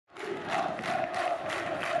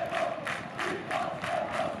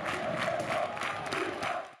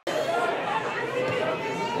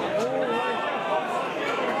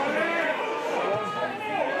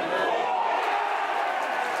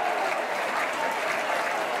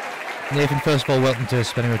Nathan, first of all, welcome to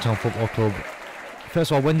Spennymoor Town Football Club.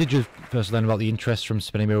 First of all, when did you first learn about the interest from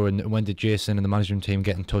Spennymoor, and when did Jason and the management team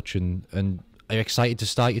get in touch? And are you excited to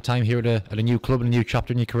start your time here at a new club and a new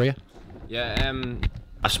chapter in your career? Yeah,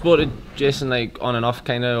 I supported Jason like on and off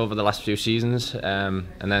kind of over the last few seasons, and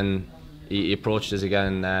then he approached us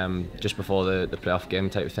again just before the playoff game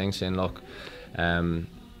type of thing, saying, look,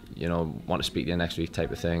 you know, want to speak to you next week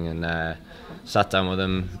type of thing, and sat down with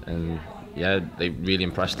him, and yeah, they really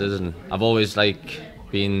impressed us. And I've always like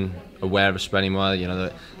been aware of Spennymoor, you know,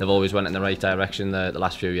 they've always went in the right direction the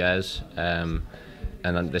last few years, and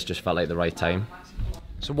then this just felt like the right time.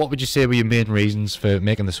 So what would you say were your main reasons for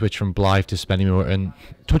making the switch from Blyth to Spennymoor? And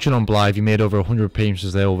touching on Blyth, you made over 100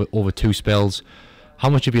 appearances there over two spells. How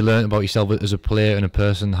much have you learned about yourself as a player and a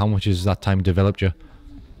person? How much has that time developed you?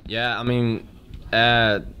 Yeah, I mean,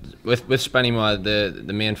 with Spennymoor,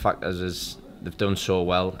 the main factors is they've done so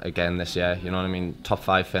well again this year. You know what I mean? Top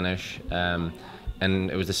 5 finish,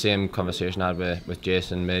 and it was the same conversation I had with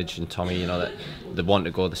Jason, Midge, and Tommy. You know, that they want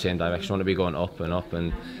to go the same direction, want to be going up and up.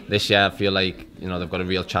 And this year, I feel like, you know, they've got a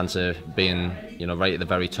real chance of being, you know, right at the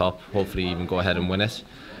very top. Hopefully, even go ahead and win it.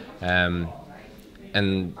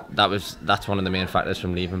 And that's one of the main factors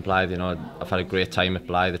from leaving Blyth. You know, I've had a great time at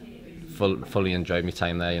Blyth. Fully enjoyed my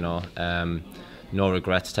time there. You know, no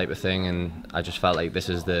regrets type of thing, and I just felt like this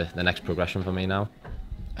is the next progression for me now.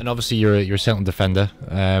 And obviously you're a central defender.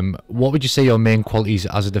 What would you say your main qualities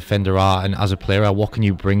as a defender are, and as a player are? What can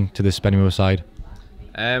you bring to the Spennymoor side?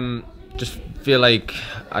 Just feel like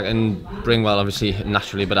I can bring, well, obviously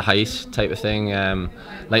naturally, but a height type of thing.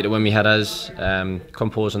 Like to win me headers,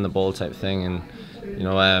 compose on the ball type of thing, and you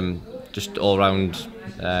know, just all round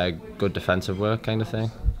good defensive work kind of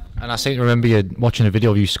thing. And I seem to remember you watching a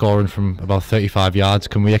video of you scoring from about 35 yards.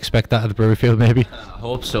 Can we expect that at the Brewery Field maybe? I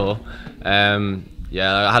hope so.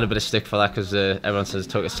 Yeah, I had a bit of stick for that because everyone says it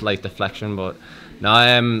took a slight deflection, but no,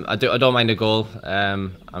 I don't mind a goal. I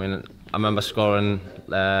mean, I remember scoring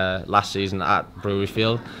last season at Brewery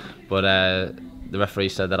Field, but the referee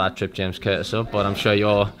said that I tripped James Curtis up. But I'm sure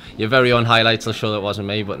your very own highlights will show that it wasn't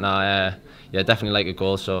me. But no, yeah, definitely like a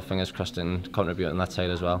goal. So fingers crossed and contribute on that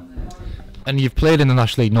side as well. And you've played in the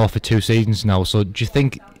National League North for 2 seasons now. So do you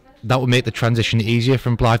think that would make the transition easier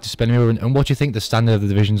from Blyth to Spennymoor? And what do you think the standard of the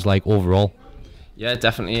division's like overall? Yeah,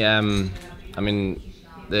 definitely. I mean,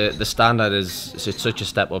 the standard is it's such a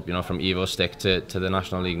step up, you know, from Evo Stick to the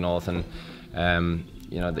National League North, and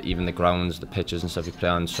you know, even the grounds, the pitches and stuff you play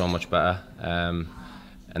on so much better, and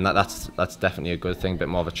that's definitely a good thing, a bit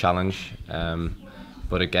more of a challenge.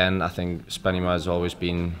 But again, I think Spennymoor has always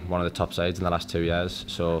been one of the top sides in the last 2 years,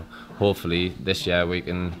 so hopefully this year we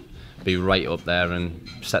can be right up there and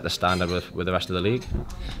set the standard with the rest of the league.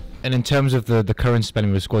 And in terms of the current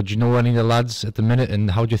Spennymoor squad, do you know any of the lads at the minute,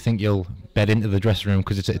 and how do you think you'll bed into the dressing room?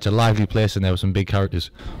 Because it's a lively place and there were some big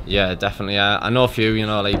characters. Yeah, definitely. I know a few, you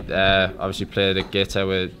know, like obviously played at Gator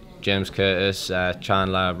with James Curtis,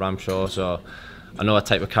 Chandler, Ramshaw, so I know what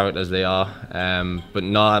type of characters they are. But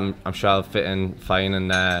no, I'm sure I'll fit in fine, and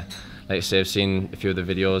like I say, I've seen a few of the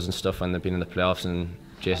videos and stuff when they've been in the playoffs, and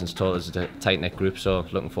Jason's told us it's a tight-knit group, so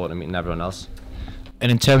looking forward to meeting everyone else.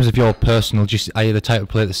 And in terms of your personal, are you the type of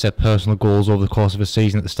player that set personal goals over the course of a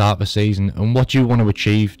season, at the start of a season? And what do you want to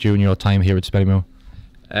achieve during your time here at Spennymoor?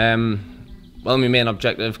 Well, my main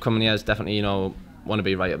objective coming here is definitely, you know, want to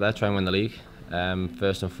be right up there, try and win the league,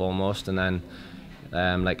 first and foremost, and then,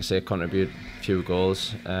 like I say, contribute a few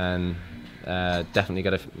goals, and definitely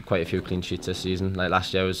get quite a few clean sheets this season. Like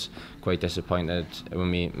last year I was quite disappointed when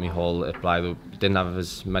me haul at Blyth didn't have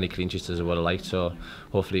as many clean sheets as I would have liked, so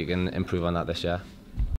hopefully you can improve on that this year.